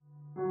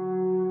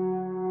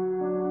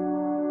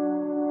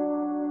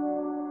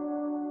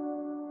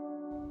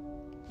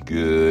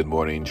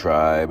morning,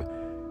 tribe.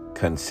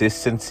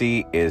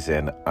 Consistency is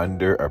an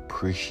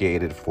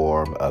underappreciated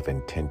form of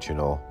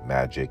intentional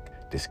magic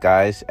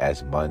disguised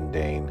as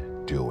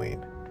mundane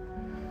doing.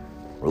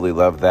 Really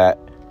love that.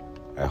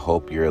 I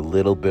hope you're a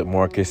little bit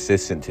more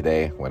consistent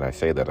today. When I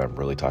say that, I'm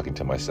really talking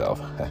to myself.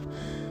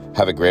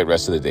 Have a great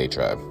rest of the day,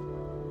 tribe.